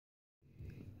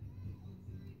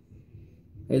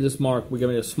Hey, this is Mark. We're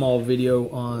going to make a small video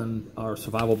on our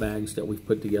survival bags that we've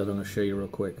put together. I'm going to show you real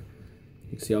quick.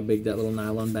 You can see how big that little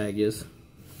nylon bag is.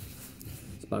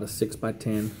 It's about a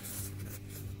 6x10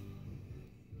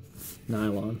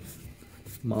 nylon,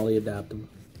 molle adaptable.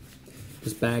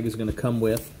 This bag is going to come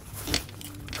with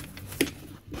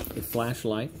a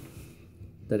flashlight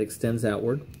that extends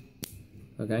outward.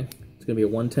 Okay, it's going to be a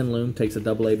 110 lumen, takes a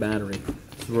AA battery.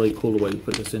 It's really cool the way you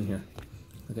put this in here.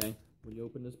 Okay, when you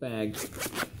open this bag,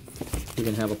 you're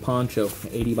going to have a poncho, an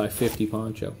 80 by 50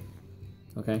 poncho.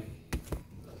 Okay,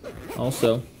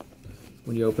 also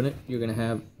when you open it, you're going to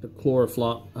have the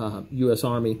Chloroflock U.S.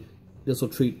 Army. This will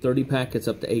treat 30 packets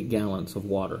up to 8 gallons of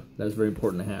water. That's very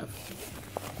important to have.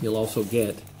 You'll also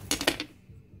get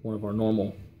one of our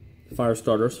normal fire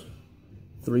starters,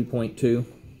 3.2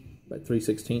 by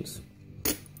 3/16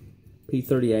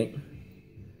 P38,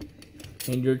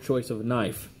 and your choice of a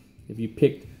knife. If you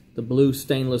picked the blue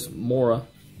stainless Mora,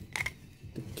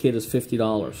 the kit is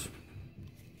 $50.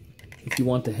 If you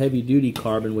want the heavy duty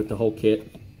carbon with the whole kit,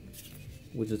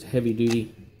 which is heavy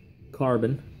duty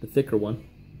carbon, the thicker one,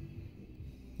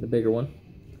 the bigger one,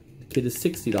 the kit is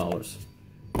 $60.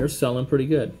 They're selling pretty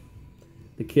good.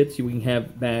 The kits, we can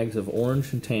have bags of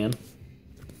orange and tan.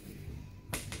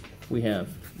 We have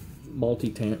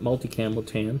multi-camo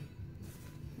tan.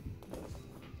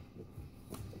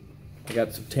 I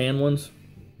got some tan ones,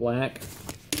 black,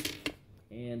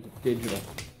 and digital.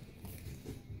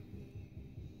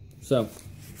 So,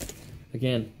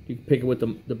 again, you can pick it with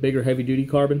the bigger heavy-duty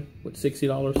carbon with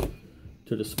 $60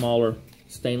 to the smaller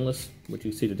stainless, which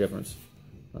you see the difference.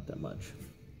 Not that much.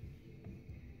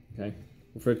 Okay,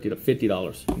 $50 to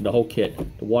 $50, the whole kit.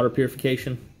 The water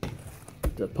purification,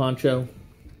 the poncho,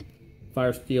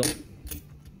 Firesteel,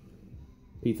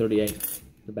 P38,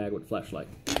 the bag with flashlight.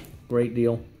 Great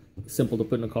deal. Simple to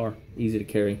put in the car, easy to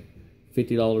carry.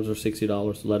 $50 or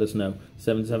 $60, let us know.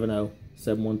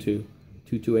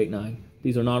 770-712-2289.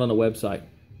 These are not on the website,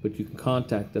 but you can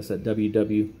contact us at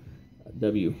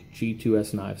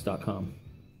www.g2sknives.com.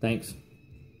 Thanks.